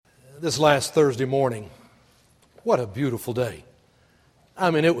this last Thursday morning. What a beautiful day.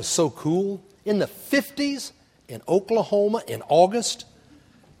 I mean, it was so cool. In the 50s in Oklahoma in August.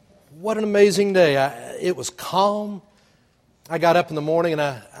 What an amazing day. It was calm. I got up in the morning and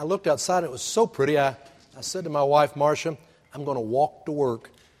I looked outside and it was so pretty. I said to my wife, Marcia, I'm going to walk to work.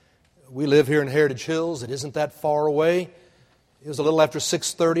 We live here in Heritage Hills. It isn't that far away. It was a little after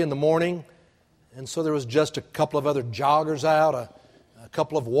 6:30 in the morning. And so there was just a couple of other joggers out, a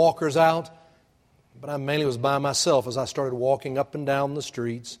couple of walkers out. But I mainly was by myself as I started walking up and down the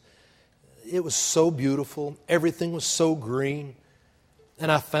streets. It was so beautiful. Everything was so green. And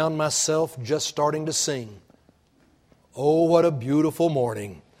I found myself just starting to sing. Oh, what a beautiful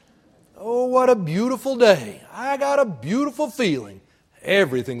morning. Oh, what a beautiful day. I got a beautiful feeling.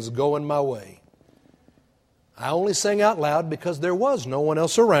 Everything's going my way. I only sang out loud because there was no one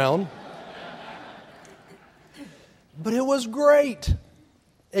else around. But it was great.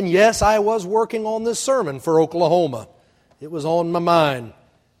 And yes, I was working on this sermon for Oklahoma. It was on my mind.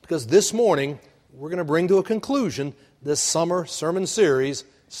 Because this morning, we're going to bring to a conclusion this summer sermon series,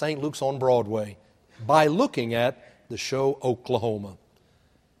 St. Luke's on Broadway, by looking at the show Oklahoma.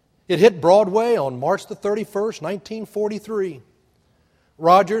 It hit Broadway on March the 31st, 1943.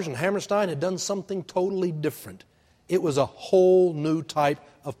 Rodgers and Hammerstein had done something totally different. It was a whole new type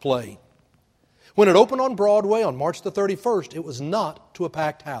of play. When it opened on Broadway on March the 31st, it was not to a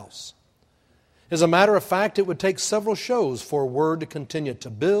packed house. As a matter of fact, it would take several shows for word to continue to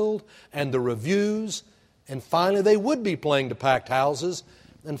build and the reviews, and finally they would be playing to packed houses.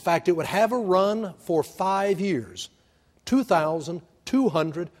 In fact, it would have a run for 5 years,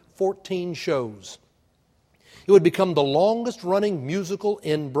 2,214 shows. It would become the longest-running musical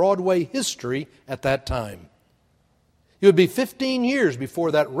in Broadway history at that time. It would be 15 years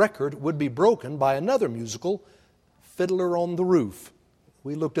before that record would be broken by another musical, Fiddler on the Roof.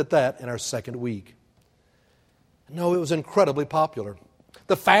 We looked at that in our second week. No, it was incredibly popular.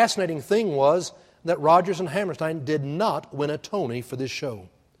 The fascinating thing was that Rodgers and Hammerstein did not win a Tony for this show.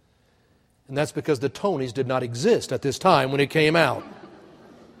 And that's because the Tonys did not exist at this time when it came out.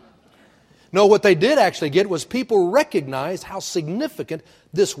 No, what they did actually get was people recognized how significant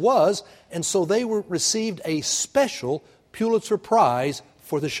this was, and so they received a special Pulitzer Prize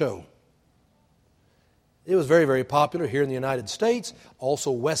for the show. It was very, very popular here in the United States, also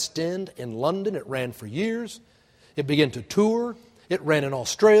West End in London. It ran for years. It began to tour. It ran in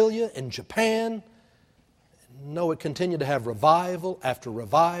Australia and Japan. No, it continued to have revival after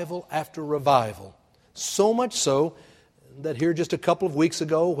revival after revival. So much so that here just a couple of weeks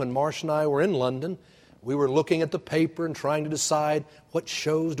ago when Marsh and I were in London, we were looking at the paper and trying to decide what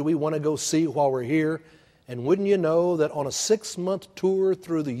shows do we want to go see while we're here. And wouldn't you know that on a 6-month tour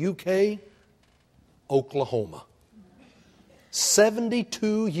through the UK, Oklahoma.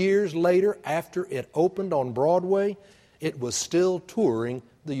 72 years later, after it opened on Broadway, it was still touring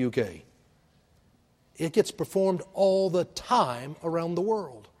the UK. It gets performed all the time around the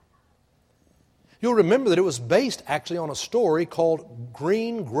world. You'll remember that it was based actually on a story called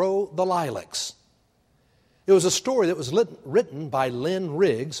Green Grow the Lilacs. It was a story that was written by Lynn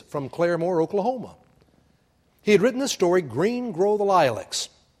Riggs from Claremore, Oklahoma. He had written this story, Green Grow the Lilacs,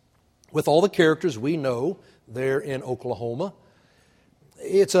 with all the characters we know there in Oklahoma.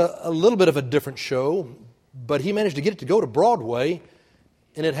 It's a little bit of a different show, but he managed to get it to go to Broadway,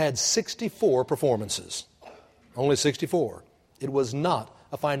 and it had 64 performances. Only 64. It was not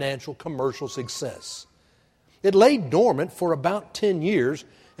a financial commercial success. It lay dormant for about 10 years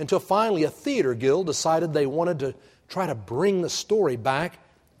until finally a theater guild decided they wanted to try to bring the story back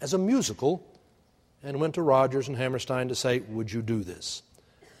as a musical and went to Rodgers and Hammerstein to say, would you do this?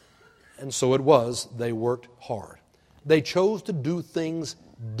 And so it was. They worked hard. They chose to do things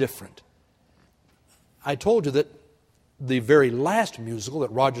different. I told you that the very last musical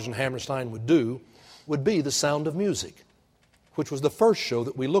that Rodgers and Hammerstein would do would be The Sound of Music, which was the first show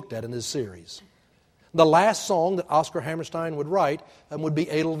that we looked at in this series. The last song that Oscar Hammerstein would write would be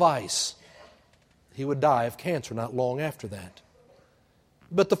Edelweiss. He would die of cancer not long after that.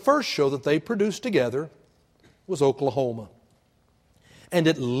 But the first show that they produced together was Oklahoma. And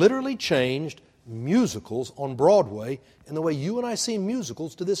it literally changed musicals on Broadway in the way you and I see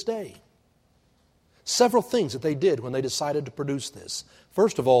musicals to this day. Several things that they did when they decided to produce this.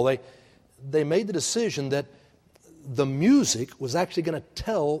 First of all, they made the decision that the music was actually going to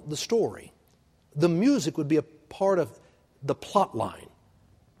tell the story. The music would be a part of the plot line.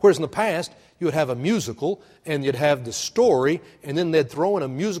 Whereas in the past, you would have a musical and you'd have the story, and then they'd throw in a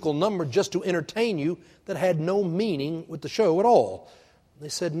musical number just to entertain you that had no meaning with the show at all. They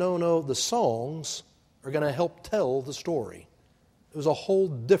said, no, the songs are going to help tell the story. It was a whole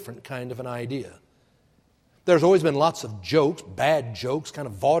different kind of an idea. There's always been lots of jokes, bad jokes, kind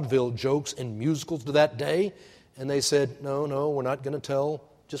of vaudeville jokes in musicals to that day. And they said, no, we're not going to tell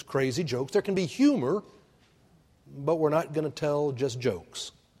just crazy jokes. There can be humor, but we're not going to tell just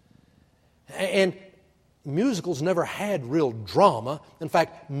jokes. And musicals never had real drama. In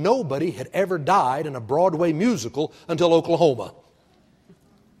fact, nobody had ever died in a Broadway musical until Oklahoma.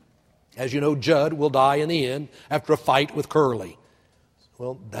 As you know, Judd will die in the end after a fight with Curly.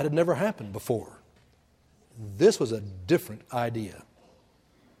 Well, that had never happened before. This was a different idea.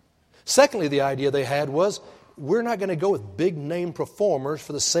 Secondly, the idea they had was, we're not going to go with big-name performers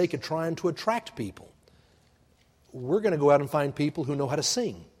for the sake of trying to attract people. We're going to go out and find people who know how to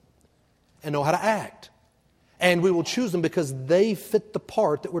sing and know how to act. And we will choose them because they fit the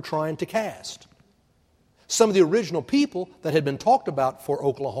part that we're trying to cast. Some of the original people that had been talked about for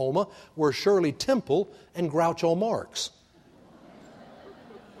Oklahoma were Shirley Temple and Groucho Marx.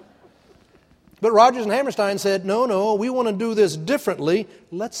 But Rodgers and Hammerstein said, no, we want to do this differently.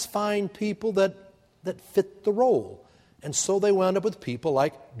 Let's find people that fit the role. And so they wound up with people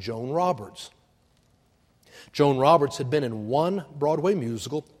like Joan Roberts. Joan Roberts had been in one Broadway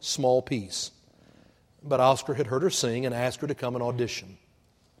musical, Small Piece. But Oscar had heard her sing and asked her to come and audition.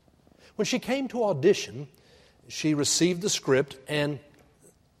 When she came to audition, she received the script, and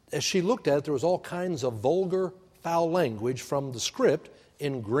as she looked at it, there was all kinds of vulgar, foul language from the script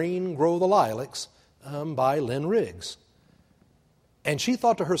in Green Grow the Lilacs by Lynn Riggs. And she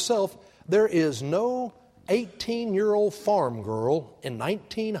thought to herself, there is no 18-year-old farm girl in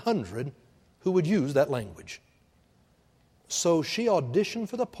 1900 who would use that language. So she auditioned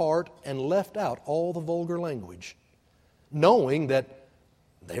for the part and left out all the vulgar language, knowing that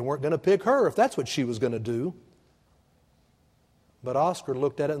they weren't going to pick her if that's what she was going to do. But Oscar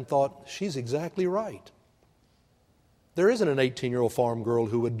looked at it and thought, she's exactly right. There isn't an 18-year-old farm girl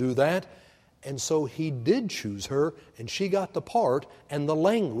who would do that. And so he did choose her, and she got the part, and the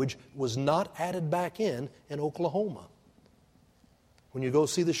language was not added back in Oklahoma. When you go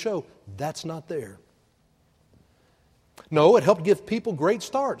see the show, that's not there. No, it helped give people great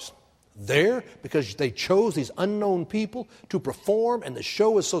starts. There, because they chose these unknown people to perform, and the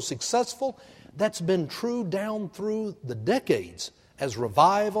show is so successful. That's been true down through the decades. As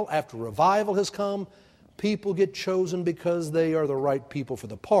revival after revival has come, people get chosen because they are the right people for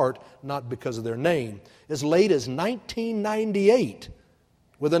the part, not because of their name. As late as 1998,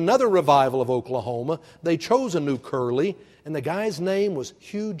 with another revival of Oklahoma, they chose a new Curly, and the guy's name was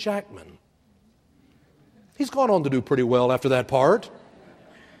Hugh Jackman. He's gone on to do pretty well after that part.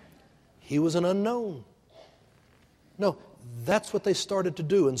 He was an unknown. No, that's what they started to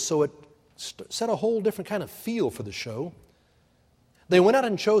do, and so it set a whole different kind of feel for the show. They went out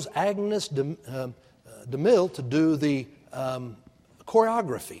and chose Agnes DeMille to do the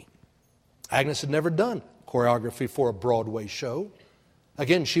choreography. Agnes had never done choreography for a Broadway show.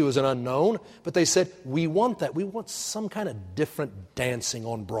 Again, she was an unknown, but they said, we want that. We want some kind of different dancing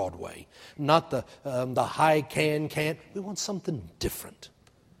on Broadway. Not the high can't. We want something different.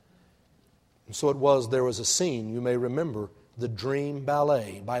 And so it was, there was a scene, you may remember, The Dream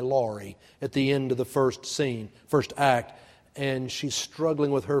Ballet by Laurie at the end of the first act. And she's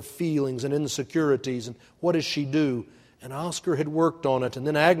struggling with her feelings and insecurities, and what does she do? And Oscar had worked on it, and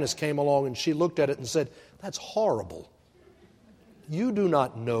then Agnes came along and she looked at it and said, that's horrible. You do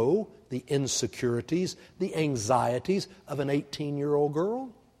not know the insecurities, the anxieties of an 18-year-old girl.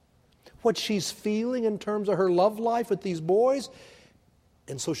 What she's feeling in terms of her love life with these boys.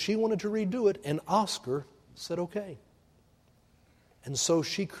 And so she wanted to redo it, and Oscar said, okay. And so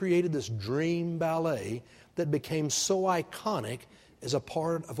she created this dream ballet that became so iconic as a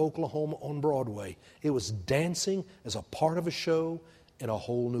part of Oklahoma on Broadway. It was dancing as a part of a show in a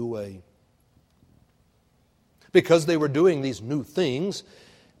whole new way. Because they were doing these new things,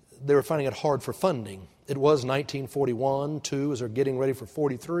 they were finding it hard for funding. It was 1941, as they're getting ready for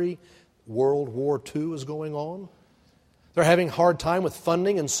 43. World War II is going on. They're having a hard time with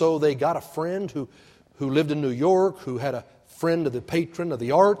funding, and so they got a friend who lived in New York, who had a friend of the patron of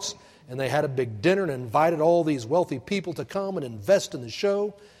the arts, and they had a big dinner and invited all these wealthy people to come and invest in the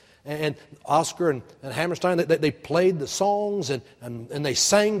show. And Oscar and Hammerstein, they played the songs and they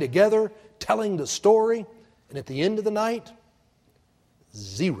sang together, telling the story. And at the end of the night,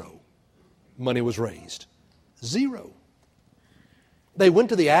 zero money was raised. Zero. They went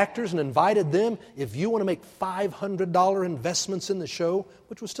to the actors and invited them, if you want to make $500 investments in the show,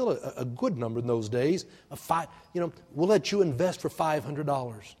 which was still a good number in those days, we'll let you invest for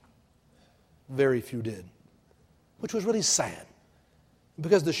 $500. Very few did, which was really sad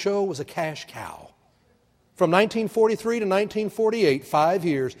because the show was a cash cow. From 1943 to 1948, 5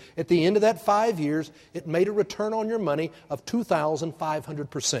 years. At the end of that 5 years, it made a return on your money of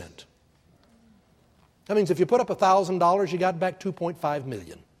 2,500%. That means if you put up $1,000, you got back $2.5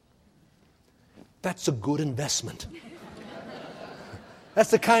 million. That's a good investment.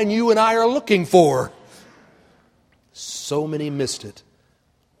 That's the kind you and I are looking for. So many missed it.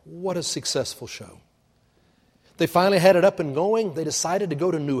 What a successful show. They finally had it up and going. They decided to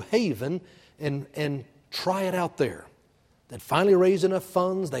go to New Haven and try it out there. They'd finally raised enough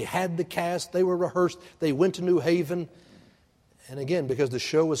funds. They had the cast. They were rehearsed. They went to New Haven. And again, because the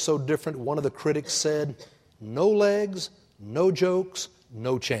show was so different, one of the critics said, no legs, no jokes,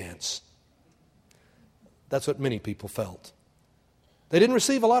 no chance. That's what many people felt. They didn't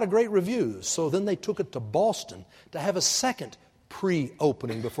receive a lot of great reviews, so then they took it to Boston to have a second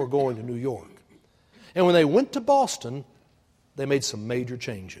pre-opening before going to New York. And when they went to Boston, they made some major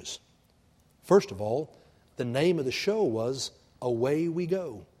changes. First of all, the name of the show was Away We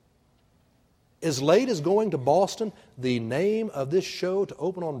Go. As late as going to Boston, the name of this show to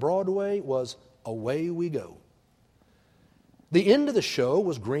open on Broadway was Away We Go. The end of the show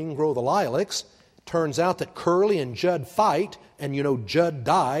was Green Grow the Lilacs. Turns out that Curly and Judd fight, and you know Judd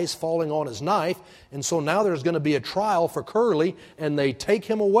dies falling on his knife, and so now there's going to be a trial for Curly, and they take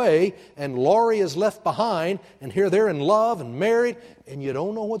him away, and Laurie is left behind, and here they're in love and married, and you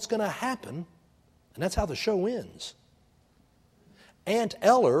don't know what's going to happen, and that's how the show ends. Aunt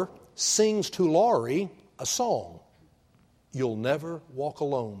Eller sings to Laurie a song, You'll Never Walk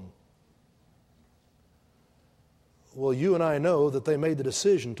Alone. Well, you and I know that they made the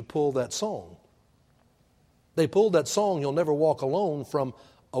decision to pull that song. They pulled that song, You'll Never Walk Alone, from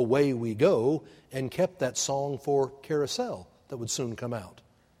Away We Go, and kept that song for Carousel that would soon come out.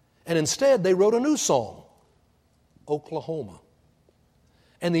 And instead, they wrote a new song, Oklahoma.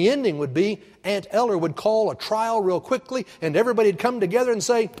 And the ending would be Aunt Eller would call a trial real quickly, and everybody would come together and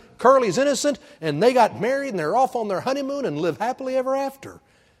say, Curly's innocent, and they got married, and they're off on their honeymoon and live happily ever after.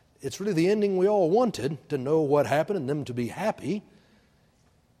 It's really the ending we all wanted, to know what happened and them to be happy.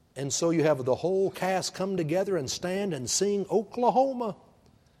 And so you have the whole cast come together and stand and sing Oklahoma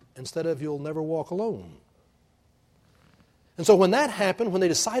instead of You'll Never Walk Alone. And so when that happened, when they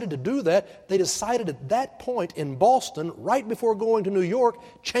decided to do that, they decided at that point in Boston, right before going to New York,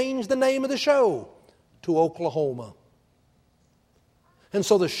 change the name of the show to Oklahoma. And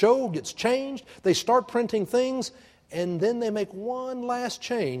so the show gets changed, they start printing things, and then they make one last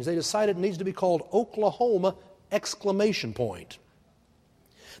change. They decided it needs to be called Oklahoma!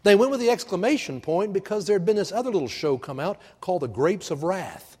 They went with the exclamation point because there had been this other little show come out called The Grapes of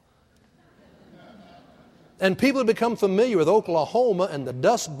Wrath. And people had become familiar with Oklahoma and the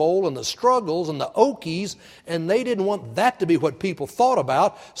Dust Bowl and the struggles and the Okies, and they didn't want that to be what people thought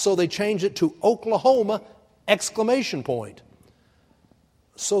about, so they changed it to Oklahoma!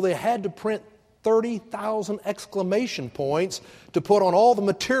 So they had to print 30,000 exclamation points to put on all the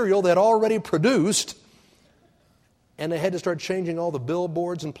material they'd already produced. And they had to start changing all the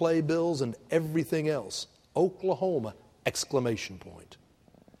billboards and playbills and everything else. Oklahoma!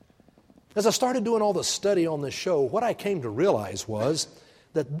 As I started doing all the study on this show, what I came to realize was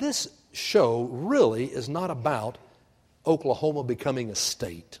that this show really is not about Oklahoma becoming a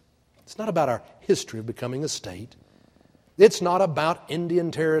state. It's not about our history of becoming a state. It's not about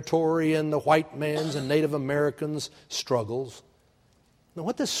Indian Territory and the white man's and Native Americans' struggles. Now,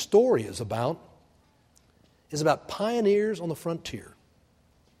 what this story is about pioneers on the frontier.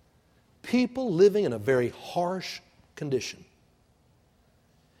 People living in a very harsh condition.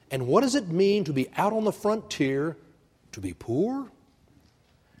 And what does it mean to be out on the frontier, to be poor,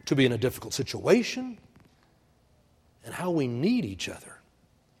 to be in a difficult situation, and how we need each other,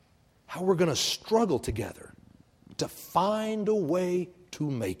 how we're going to struggle together to find a way to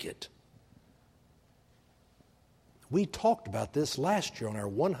make it. We talked about this last year on our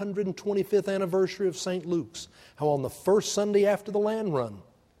 125th anniversary of St. Luke's, how on the first Sunday after the land run,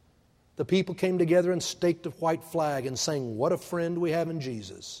 the people came together and staked a white flag and sang, "What a friend we have in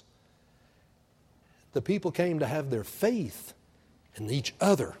Jesus." The people came to have their faith in each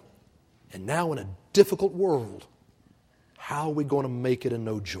other. And now in a difficult world, how are we going to make it and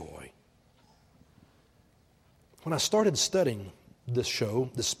know joy? When I started studying this show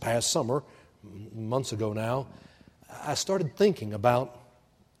this past summer, months ago now, I started thinking about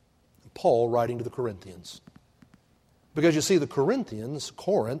Paul writing to the Corinthians. Because you see, the Corinthians,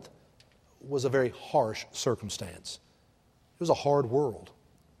 Corinth, was a very harsh circumstance. It was a hard world.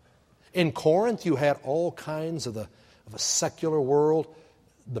 In Corinth, you had all kinds of a secular world,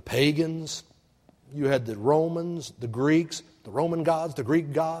 the pagans, you had the Romans, the Greeks, the Roman gods, the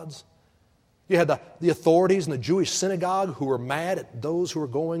Greek gods. You had the authorities in the Jewish synagogue who were mad at those who were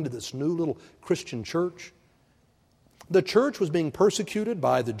going to this new little Christian church. The church was being persecuted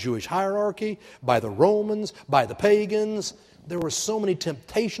by the Jewish hierarchy, by the Romans, by the pagans. There were so many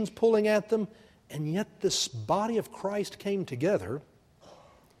temptations pulling at them, and yet this body of Christ came together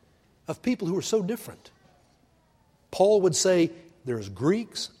of people who were so different. Paul would say, there's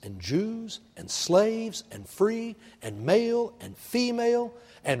Greeks and Jews and slaves and free and male and female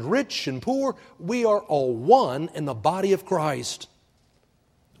and rich and poor. We are all one in the body of Christ.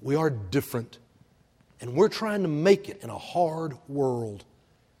 We are different. And we're trying to make it in a hard world.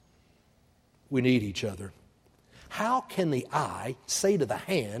 We need each other. How can the eye say to the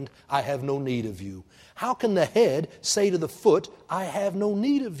hand, I have no need of you? How can the head say to the foot, I have no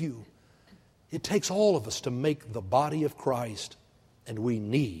need of you? It takes all of us to make the body of Christ, and we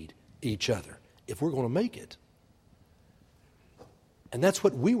need each other if we're going to make it. And that's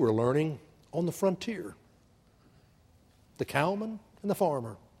what we were learning on the frontier. The cowman and the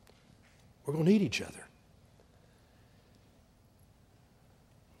farmer. We're going to need each other.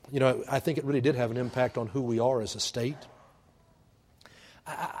 You know, I think it really did have an impact on who we are as a state.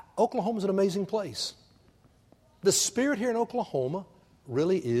 Oklahoma's an amazing place. The spirit here in Oklahoma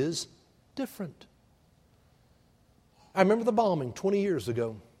really is different. I remember the bombing 20 years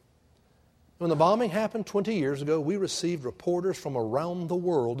ago. When the bombing happened 20 years ago, we received reporters from around the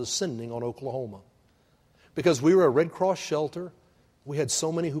world descending on Oklahoma. Because we were a Red Cross shelter, we had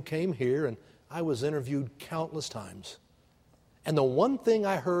so many who came here, and I was interviewed countless times. And the one thing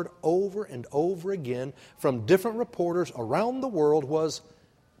I heard over and over again from different reporters around the world was,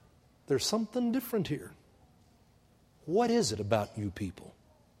 there's something different here. What is it about you people?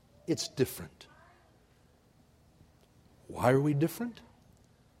 It's different. Why are we different?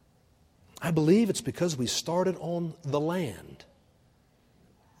 I believe it's because we started on the land.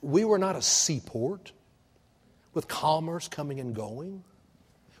 We were not a seaport with commerce coming and going.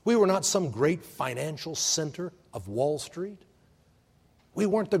 We were not some great financial center of Wall Street. We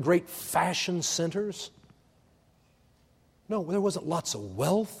weren't the great fashion centers. No, there wasn't lots of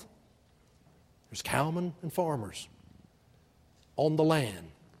wealth. There's cowmen and farmers on the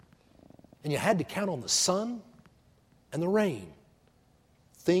land. And you had to count on the sun and the rain,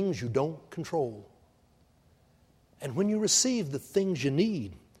 things you don't control. And when you receive the things you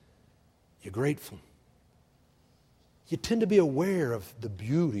need, you're grateful. You tend to be aware of the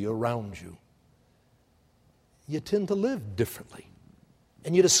beauty around you. You tend to live differently.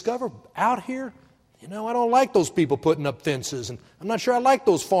 And you discover out here, you know, I don't like those people putting up fences, and I'm not sure I like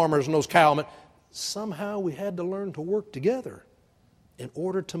those farmers and those cowmen. Somehow we had to learn to work together in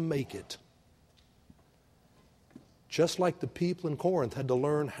order to make it. Just like the people in Corinth had to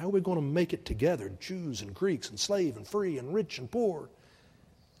learn how we're going to make it together, Jews and Greeks and slave and free and rich and poor.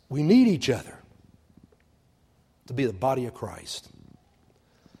 We need each other to be the body of Christ.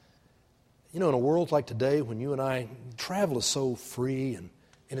 You know, in a world like today, when you and I, travel is so free and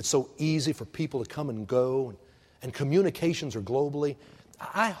it's so easy for people to come and go, and communications are globally,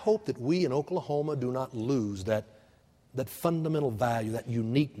 I hope that we in Oklahoma do not lose that fundamental value, that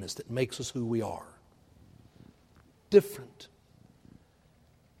uniqueness that makes us who we are. Different.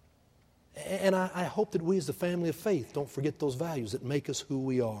 And I hope that we as the family of faith don't forget those values that make us who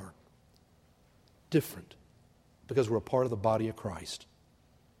we are. Different. Because we're a part of the body of Christ.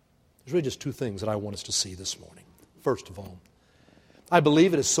 There's really just two things that I want us to see this morning. First of all, I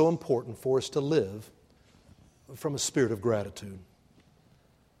believe it is so important for us to live from a spirit of gratitude.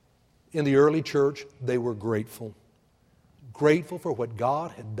 In the early church, they were grateful. Grateful for what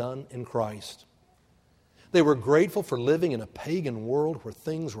God had done in Christ. They were grateful for living in a pagan world where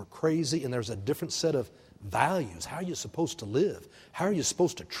things were crazy and there's a different set of values. How are you supposed to live? How are you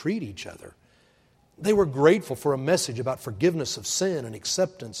supposed to treat each other? They were grateful for a message about forgiveness of sin and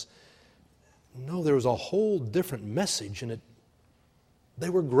acceptance. No, there was a whole different message, and they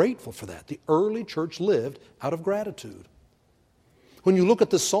were grateful for that. The early church lived out of gratitude. When you look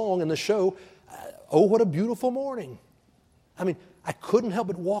at the song and the show, oh, what a beautiful morning. I mean, I couldn't help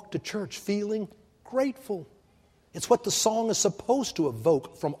but walk to church feeling grateful. It's what the song is supposed to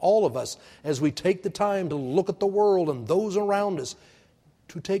evoke from all of us as we take the time to look at the world and those around us,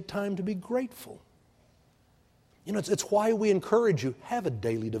 to take time to be grateful. You know, it's why we encourage you, have a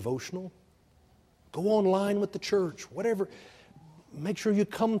daily devotional. Go online with the church, whatever. Make sure you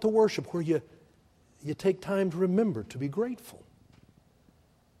come to worship where you take time to remember to be grateful.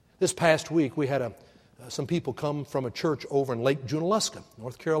 This past week, we had some people come from a church over in Lake Junaluska,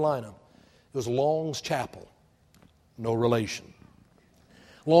 North Carolina. It was Long's Chapel. No relation.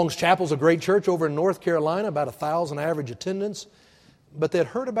 Long's Chapel is a great church over in North Carolina, about 1,000 average attendance. But they'd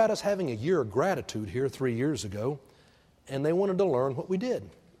heard about us having a year of gratitude here 3 years ago, and they wanted to learn what we did.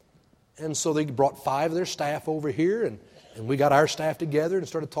 And so they brought 5 of their staff over here, and we got our staff together and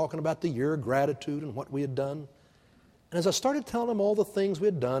started talking about the year of gratitude and what we had done. And as I started telling them all the things we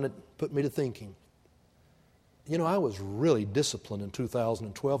had done, it put me to thinking. You know, I was really disciplined in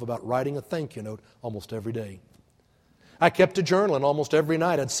 2012 about writing a thank you note almost every day. I kept a journal, and almost every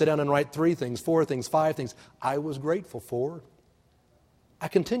night I'd sit down and write 3 things, 4 things, 5 things I was grateful for. I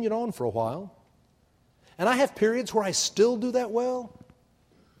continued on for a while. And I have periods where I still do that well,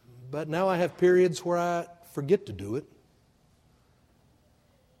 but now I have periods where I forget to do it.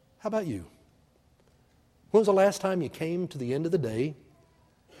 How about you? When was the last time you came to the end of the day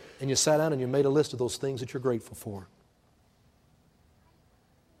and you sat down and you made a list of those things that you're grateful for?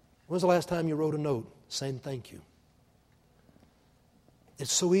 When was the last time you wrote a note saying thank you?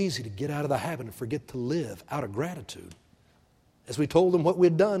 It's so easy to get out of the habit and forget to live out of gratitude. As we told them what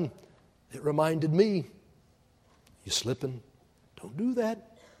we'd done, it reminded me, you slipping? Don't do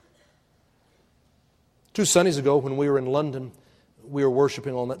that. 2 Sundays ago when we were in London, we were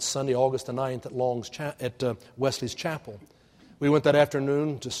worshiping on that Sunday, August the 9th at Wesley's Chapel. We went that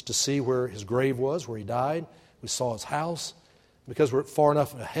afternoon just to see where his grave was, where he died. We saw his house. Because we're far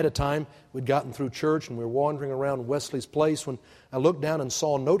enough ahead of time, we'd gotten through church and we were wandering around Wesley's place when I looked down and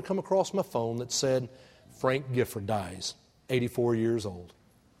saw a note come across my phone that said, Frank Gifford dies, 84 years old.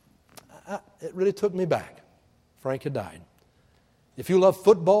 It really took me back. Frank had died. If you love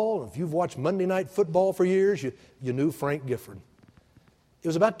football, if you've watched Monday Night Football for years, you knew Frank Gifford. It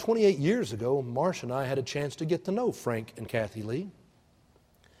was about 28 years ago, Marcia and I had a chance to get to know Frank and Kathy Lee.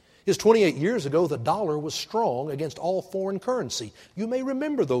 It was 28 years ago, the dollar was strong against all foreign currency. You may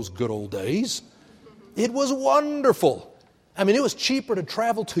remember those good old days. It was wonderful. I mean, it was cheaper to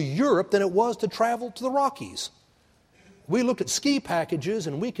travel to Europe than it was to travel to the Rockies. We looked at ski packages,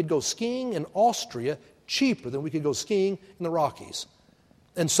 and we could go skiing in Austria cheaper than we could go skiing in the Rockies.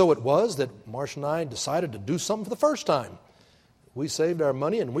 And so it was that Marcia and I decided to do something for the first time. We saved our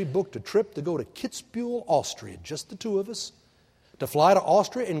money, and we booked a trip to go to Kitzbühel, Austria, just the 2 of us, to fly to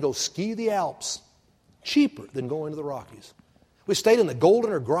Austria and go ski the Alps, cheaper than going to the Rockies. We stayed in the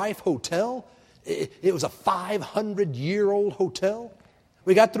Goldener Greif Hotel. It was a 500-year-old hotel.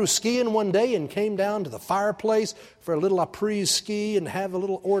 We got through skiing one day and came down to the fireplace for a little après-ski and have a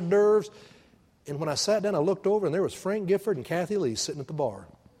little hors d'oeuvres. And when I sat down, I looked over, and there was Frank Gifford and Kathy Lee sitting at the bar.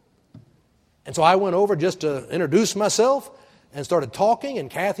 And so I went over just to introduce myself and started talking, and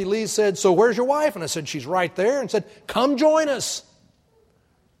Kathy Lee said, so where's your wife? And I said, she's right there, and said, come join us.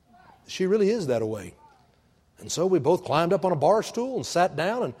 She really is that way. And so we both climbed up on a bar stool and sat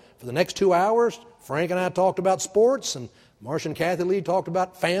down, and for the next 2 hours, Frank and I talked about sports, and Marcia and Kathy Lee talked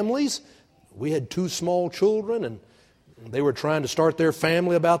about families. We had 2 small children, and they were trying to start their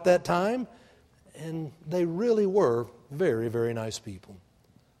family about that time, and they really were very, very nice people.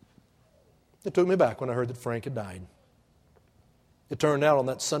 It took me back when I heard that Frank had died. It turned out on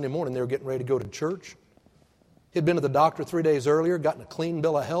that Sunday morning they were getting ready to go to church. He'd been to the doctor 3 days earlier, gotten a clean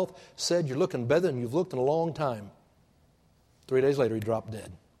bill of health, said, you're looking better than you've looked in a long time. 3 days later, he dropped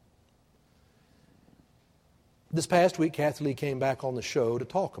dead. This past week, Kathy Lee came back on the show to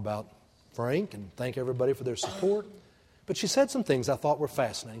talk about Frank and thank everybody for their support. But she said some things I thought were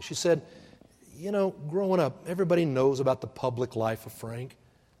fascinating. She said, you know, growing up, everybody knows about the public life of Frank.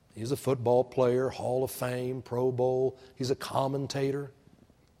 He's a football player, Hall of Fame, Pro Bowl. He's a commentator.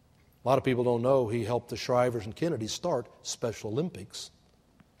 A lot of people don't know he helped the Shrivers and Kennedys start Special Olympics.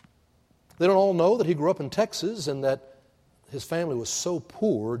 They don't all know that he grew up in Texas and that his family was so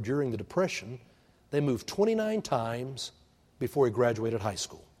poor during the Depression, they moved 29 times before he graduated high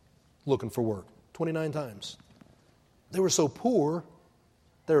school, looking for work. 29 times. They were so poor,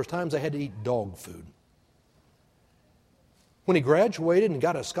 there were times they had to eat dog food. When he graduated and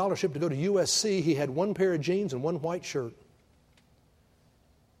got a scholarship to go to USC, he had 1 pair of jeans and 1 white shirt.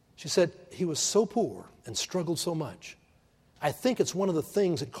 She said he was so poor and struggled so much. I think it's one of the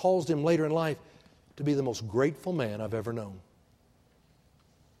things that caused him later in life to be the most grateful man I've ever known.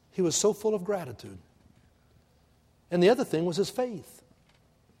 He was so full of gratitude. And the other thing was his faith.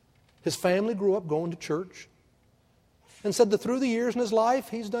 His family grew up going to church and said that through the years in his life,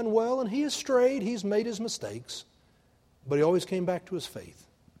 he's done well and he has strayed, he's made his mistakes. But he always came back to his faith.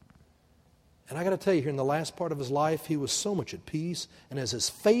 And I got to tell you, here in the last part of his life, he was so much at peace. And as his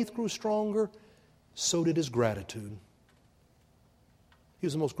faith grew stronger, so did his gratitude. He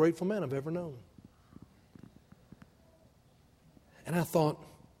was the most grateful man I've ever known. And I thought,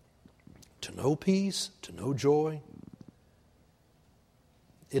 to know peace, to know joy,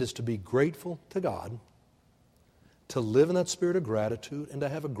 it is to be grateful to God, to live in that spirit of gratitude and to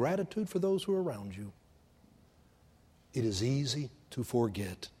have a gratitude for those who are around you. It is easy to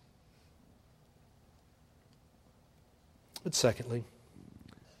forget. But secondly,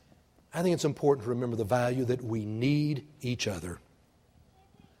 I think it's important to remember the value that we need each other.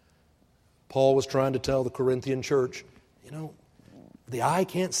 Paul was trying to tell the Corinthian church, the eye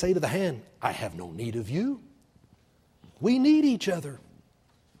can't say to the hand, I have no need of you. We need each other.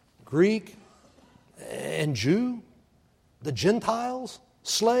 Greek and Jew, the Gentiles,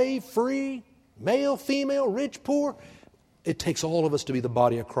 slave, free, male, female, rich, poor. It takes all of us to be the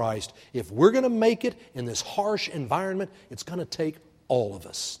body of Christ. If we're going to make it in this harsh environment, it's going to take all of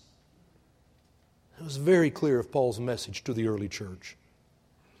us. It was very clear of Paul's message to the early church.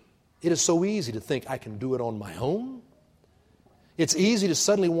 It is so easy to think I can do it on my own. It's easy to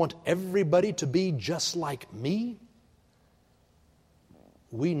suddenly want everybody to be just like me.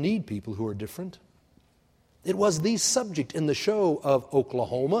 We need people who are different. It was the subject in the show of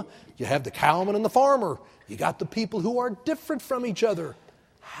Oklahoma. You have the cowman and the farmer. You got the people who are different from each other.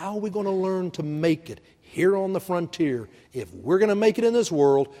 How are we going to learn to make it here on the frontier? If we're going to make it in this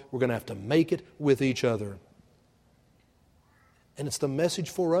world, we're going to have to make it with each other. And it's the message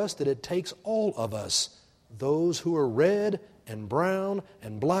for us that it takes all of us, those who are red and brown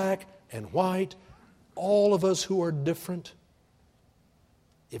and black and white, all of us who are different.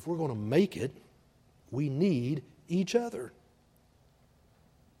 If we're going to make it, we need each other.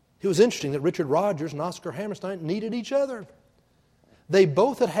 It was interesting that Richard Rodgers and Oscar Hammerstein needed each other. They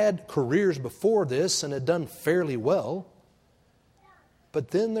both had had careers before this and had done fairly well,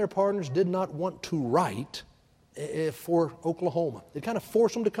 but then their partners did not want to write for Oklahoma. It kind of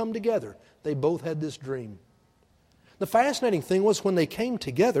forced them to come together. They both had this dream. The fascinating thing was when they came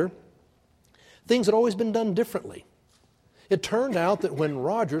together, things had always been done differently. It turned out that when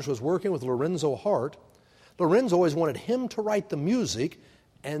Rodgers was working with Lorenzo Hart, Lorenzo always wanted him to write the music,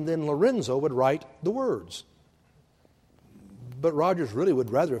 and then Lorenzo would write the words. But Rodgers really would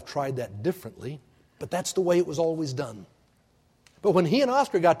rather have tried that differently, but that's the way it was always done. But when he and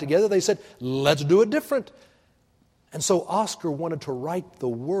Oscar got together, they said, let's do it different. And so Oscar wanted to write the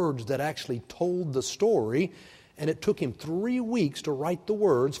words that actually told the story, and it took him 3 weeks to write the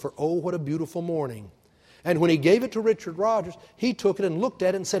words for Oh, What a Beautiful Morning. And when he gave it to Richard Rodgers, he took it and looked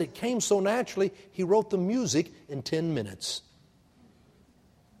at it and said it came so naturally, he wrote the music in 10 minutes.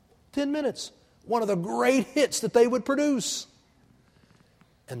 10 minutes. One of the great hits that they would produce.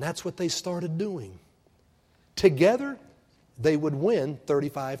 And that's what they started doing. Together, they would win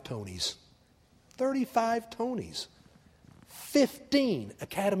 35 Tonys. 35 Tonys. 15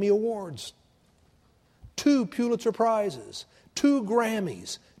 Academy Awards. 2 Pulitzer Prizes. 2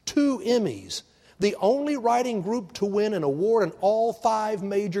 Grammys. 2 Emmys. The only writing group to win an award in all 5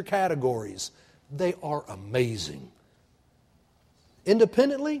 major categories. They are amazing.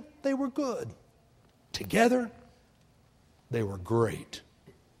 Independently, they were good. Together, they were great.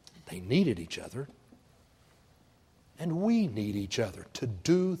 They needed each other. And we need each other to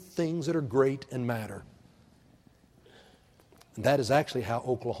do things that are great and matter. And that is actually how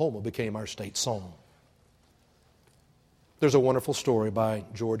Oklahoma became our state song. There's a wonderful story by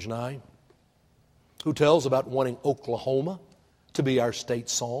George Nye who tells about wanting Oklahoma to be our state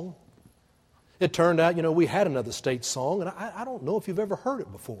song. It turned out, we had another state song, and I don't know if you've ever heard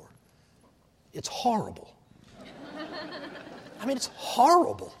it before. It's horrible. I mean, it's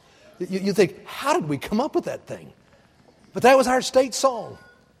horrible. You think, how did we come up with that thing? But that was our state song.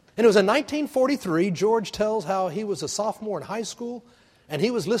 And it was in 1943, George tells how he was a sophomore in high school, and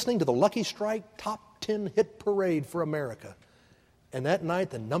he was listening to the Lucky Strike Top 10 Hit Parade for America. And that night,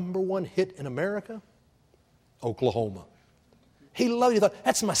 the number 1 hit in America, Oklahoma. He loved it. He thought,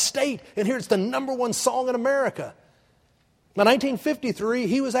 that's my state, and here it's the number 1 song in America. Now, 1953,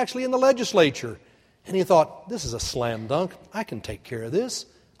 he was actually in the legislature, and he thought, this is a slam dunk. I can take care of this.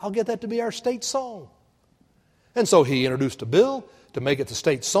 I'll get that to be our state song. And so he introduced a bill to make it the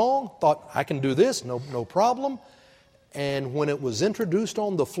state song, thought, I can do this, no problem. And when it was introduced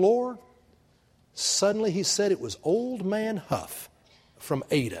on the floor, suddenly he said it was Old Man Huff from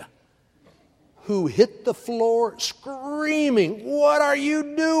Ada, who hit the floor screaming, what are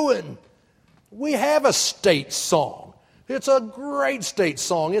you doing? We have a state song. It's a great state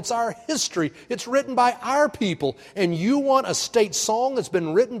song. It's our history. It's written by our people. And you want a state song that's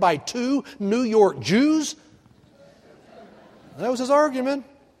been written by 2 New York Jews? That was his argument.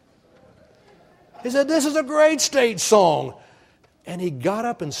 He said, this is a great state song. And he got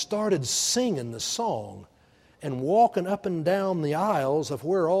up and started singing the song and walking up and down the aisles of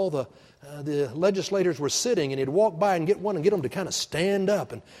where all the legislators were sitting, and he'd walk by and get one and get them to kind of stand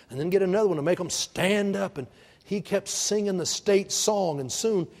up and then get another one to make them stand up. And he kept singing the state song, and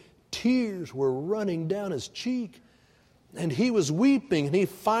soon tears were running down his cheek. And he was weeping, and he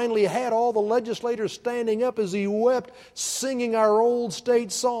finally had all the legislators standing up as he wept, singing our old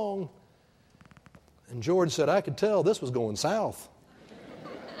state song. And George said, I could tell this was going south.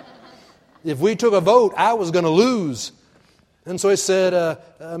 If we took a vote, I was going to lose. And so he said,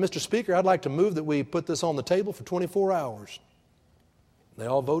 Mr. Speaker, I'd like to move that we put this on the table for 24 hours. They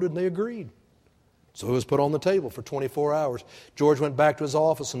all voted and they agreed. So it was put on the table for 24 hours. George went back to his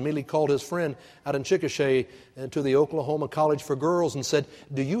office and immediately called his friend out in Chickasha to the Oklahoma College for Girls and said,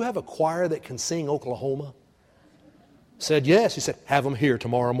 do you have a choir that can sing Oklahoma? Said, yes. He said, have them here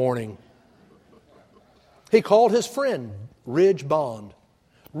tomorrow morning. He called his friend, Ridge Bond.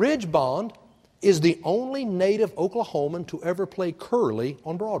 Ridge Bond is the only native Oklahoman to ever play Curly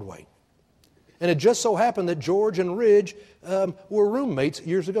on Broadway. And it just so happened that George and Ridge were roommates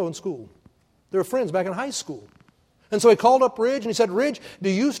years ago in school. They were friends back in high school. And so he called up Ridge and he said, Ridge, do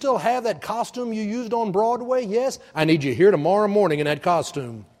you still have that costume you used on Broadway? Yes. I need you here tomorrow morning in that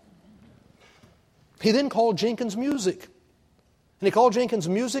costume. He then called Jenkins Music. And he called Jenkins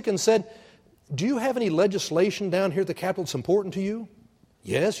Music and said, do you have any legislation down here at the Capitol that's important to you?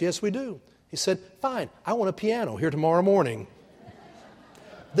 Yes, we do. He said, fine, I want a piano here tomorrow morning.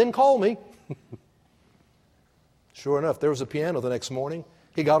 Then call me. Sure enough, there was a piano the next morning.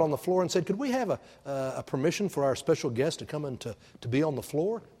 He got on the floor and said, could we have a permission for our special guest to come in to be on the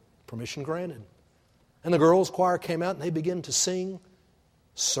floor? Permission granted. And the girls' choir came out and they began to sing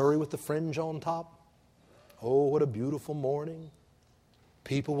Surrey with the Fringe on Top. Oh, what a beautiful morning.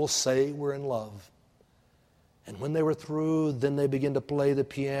 People will say we're in love. And when they were through, then they began to play the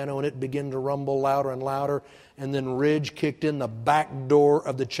piano and it began to rumble louder and louder. And then Ridge kicked in the back door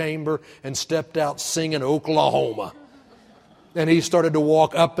of the chamber and stepped out singing Oklahoma. And he started to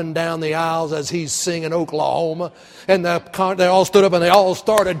walk up and down the aisles as he's singing Oklahoma. And they all stood up and they all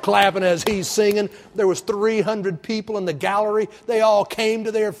started clapping as he's singing. There was 300 people in the gallery. They all came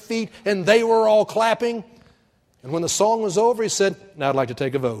to their feet and they were all clapping. And when the song was over, he said, now I'd like to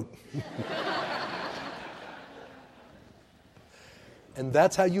take a vote. And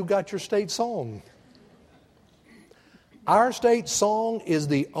that's how you got your state song. Our state song is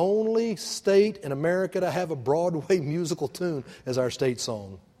the only state in America to have a Broadway musical tune as our state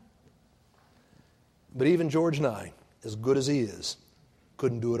song. But even George Nye, as good as he is,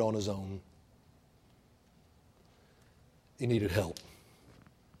 couldn't do it on his own. He needed help.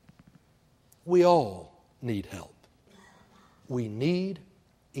 We all need help. We need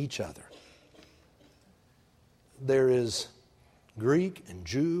each other. There is Greek and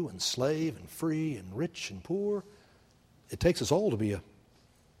Jew and slave and free and rich and poor. It takes us all to be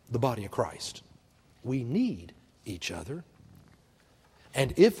the body of Christ. We need each other.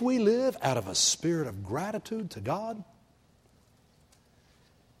 And if we live out of a spirit of gratitude to God,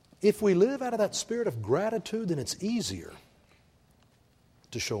 if we live out of that spirit of gratitude, then it's easier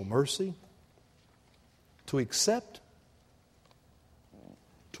to show mercy, to accept,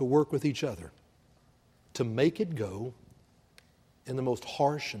 to work with each other, to make it go in the most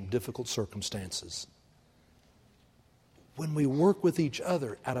harsh and difficult circumstances. When we work with each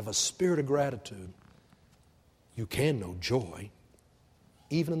other out of a spirit of gratitude, you can know joy,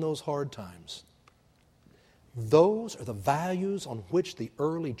 even in those hard times. Those are the values on which the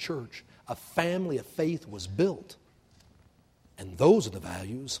early church, a family of faith, was built. And those are the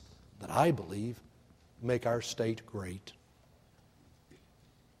values that I believe make our state great.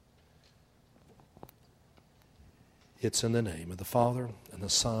 It's in the name of the Father, and the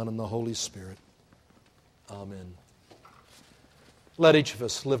Son, and the Holy Spirit. Amen. Let each of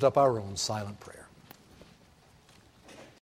us lift up our own silent prayer.